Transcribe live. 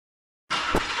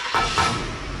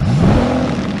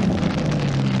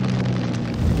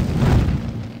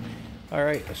All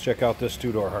right, let's check out this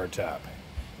two-door hardtop.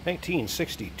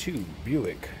 1962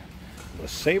 Buick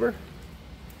LeSabre,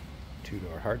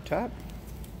 two-door hardtop.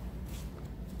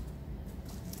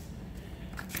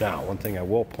 Now, one thing I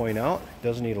will point out, it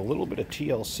does need a little bit of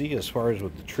TLC as far as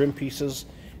with the trim pieces,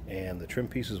 and the trim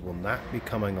pieces will not be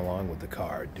coming along with the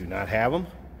car. Do not have them.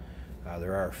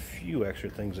 There are a few extra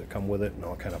things that come with it, and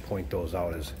I'll kind of point those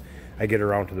out as I get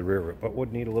around to the rear of it, but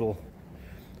would need a little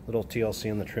TLC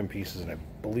in the trim pieces, and I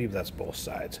believe that's both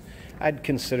sides. I'd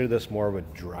consider this more of a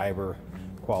driver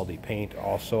quality paint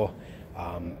also.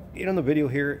 In the video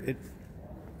here,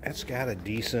 it's got a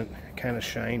decent kind of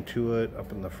shine to it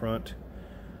up in the front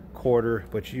quarter,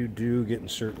 but you do get in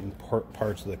certain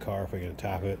parts of the car, if I get on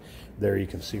top of it, there you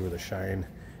can see where the shine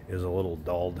is a little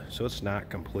dulled, so it's not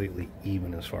completely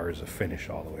even as far as the finish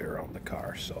all the way around the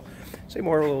car. So say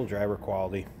more of a little driver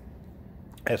quality.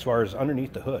 As far as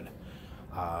underneath the hood,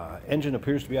 engine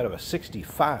appears to be out of a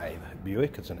 65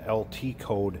 Buick. It's an LT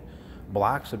code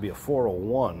block, so it'd be a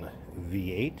 401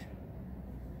 V8.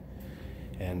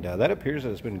 And that appears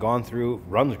that it's been gone through,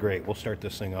 runs great. We'll start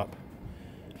this thing up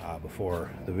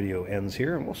before the video ends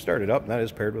here, and we'll start it up. And that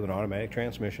is paired with an automatic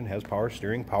transmission, has power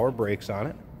steering, power brakes on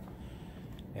it.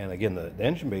 And again, the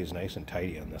engine bay is nice and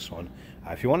tidy on this one.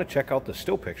 If you want to check out the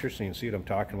still pictures so you can see what I'm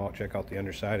talking about, check out the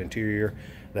underside, interior,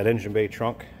 that engine bay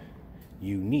trunk,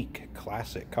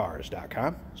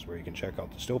 uniqueclassiccars.com. That's where you can check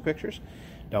out the still pictures.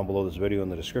 Down below this video in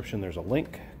the description, there's a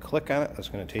link. Click on it. That's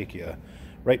going to take you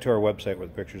right to our website where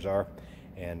the pictures are.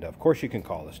 And of course, you can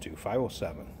call us too,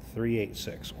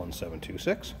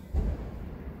 507-386-1726.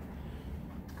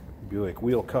 Buick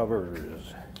wheel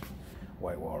covers,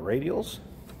 white wall radials.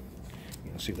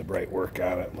 You can see the bright work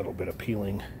on it, a little bit of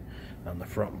peeling on the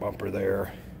front bumper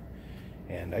there.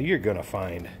 And you're going to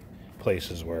find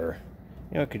places where,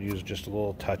 it could use just a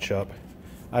little touch up.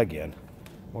 Again,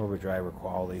 more of a driver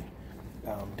quality.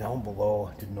 Down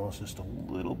below, I did notice just a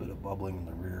little bit of bubbling in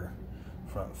the rear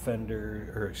front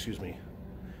fender, or excuse me,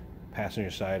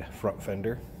 passenger side front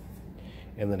fender.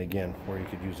 And then again, where you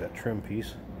could use that trim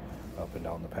piece up and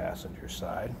down the passenger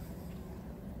side.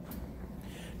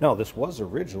 Now, this was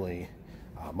originally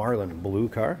Marlin blue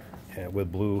car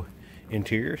with blue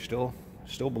interior, still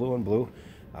blue and blue.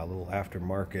 A little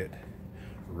aftermarket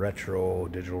retro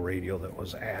digital radio that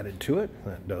was added to it.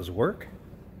 That does work.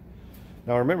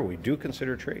 Now remember, we do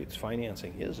consider trades.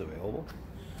 Financing is available.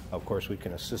 Of course, we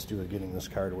can assist you with getting this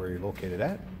car to where you're located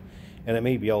at, and it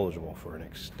may be eligible for an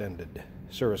extended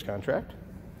service contract.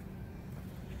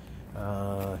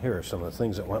 Here are some of the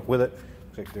things that went with it.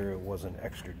 Looks like there was an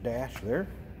extra dash there,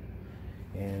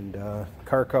 and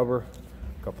car cover,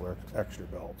 a couple of extra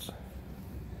belts.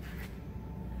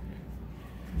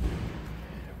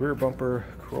 Rear bumper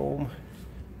chrome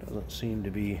doesn't seem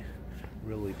to be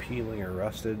really peeling or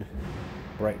rusted.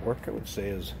 Bright work, I would say,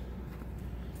 is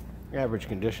average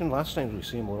condition. Last times we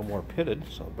see them a little more pitted,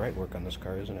 so bright work on this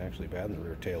car isn't actually bad in the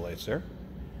rear taillights there.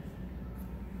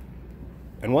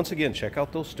 And once again, check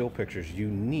out those still pictures,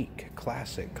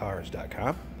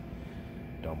 uniqueclassiccars.com.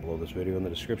 Down below this video in the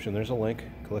description, there's a link.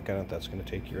 Click on it. That's going to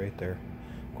take you right there.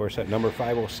 Of course, that number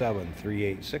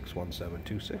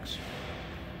 507-386-1726.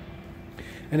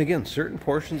 And again, certain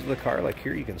portions of the car, like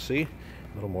here, you can see a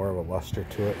little more of a luster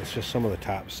to it. It's just some of the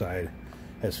top side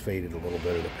has faded a little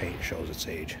bit, or the paint shows its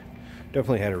age.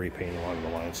 Definitely had a repaint along the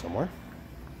line somewhere.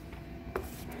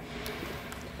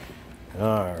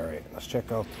 All right, let's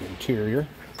check out the interior.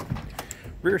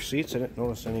 Rear seats, I didn't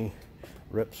notice any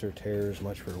rips or tears,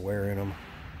 much for wear in them.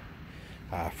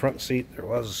 Front seat, there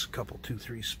was a couple,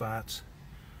 2-3 spots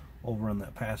over on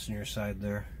that passenger side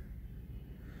there.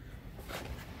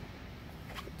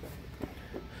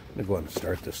 I'm going to go ahead and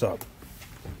start this up.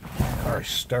 The car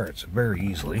starts very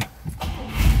easily.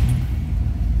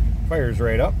 Fires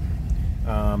right up.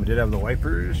 Did have the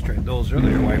wipers, tried those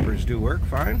earlier. Wipers do work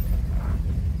fine.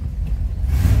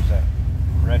 There's that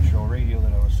retro radio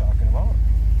that I was talking about.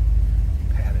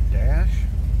 Padded dash.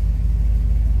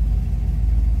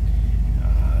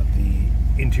 The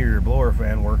interior blower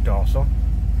fan worked also.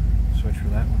 Switch for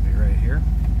that would be right here.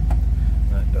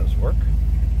 That does work.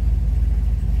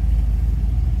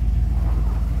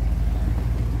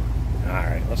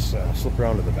 Alright, let's slip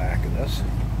around to the back of this.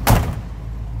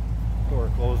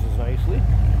 Door closes nicely.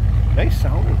 Nice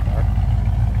sounding car.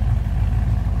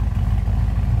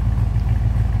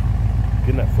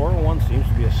 Again, that 401 seems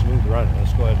to be a smooth run.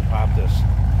 Let's go ahead and pop this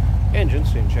engine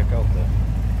so you can check out the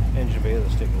engine bay.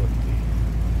 Let's take a look at the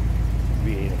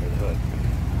V8 under the hood.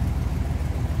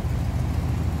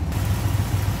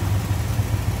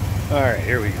 Alright,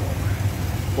 here we go.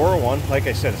 401, like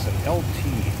I said, it's an LT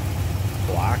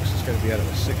block. So it's going to be out of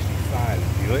a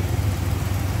 65 Buick.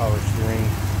 power steering,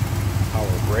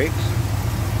 power brakes.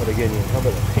 But again, you cover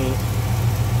the paint.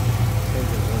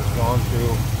 Engine has gone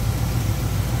through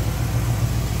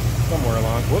somewhere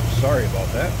along. Whoops, sorry about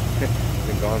that.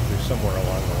 Been gone through somewhere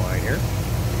along the line here.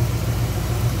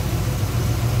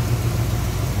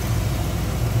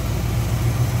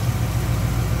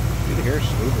 See the hair,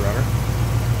 smooth runner.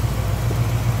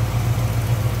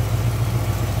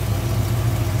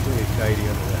 Pretty tidy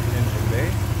under the engine bay,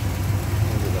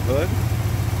 under the hood.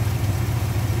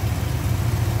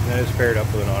 And that is paired up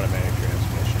with an automatic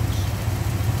transmission.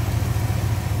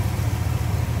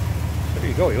 So there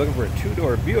you go. You're looking for a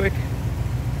two-door Buick.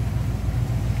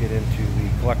 Get into the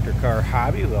collector car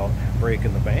hobby without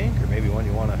breaking the bank, or maybe one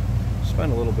you want to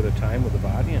spend a little bit of time with the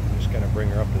body and just kind of bring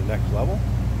her up to the next level.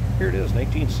 Here it is,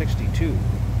 1962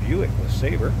 Buick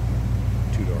LeSabre,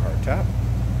 two-door hardtop.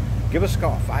 Give us a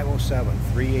call,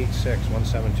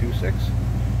 507-386-1726,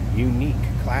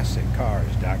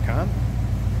 uniqueclassiccars.com.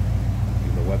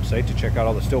 Give the website to check out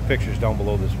all the still pictures down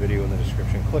below this video in the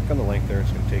description. Click on the link there, it's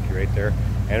going to take you right there.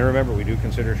 And remember, we do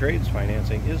consider trades.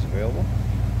 Financing is available.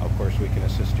 Of course, we can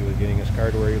assist you with getting this car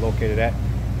to where you're located at,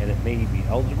 and it may be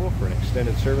eligible for an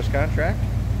extended service contract.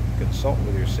 Consult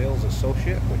with your sales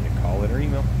associate when you call in or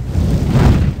email.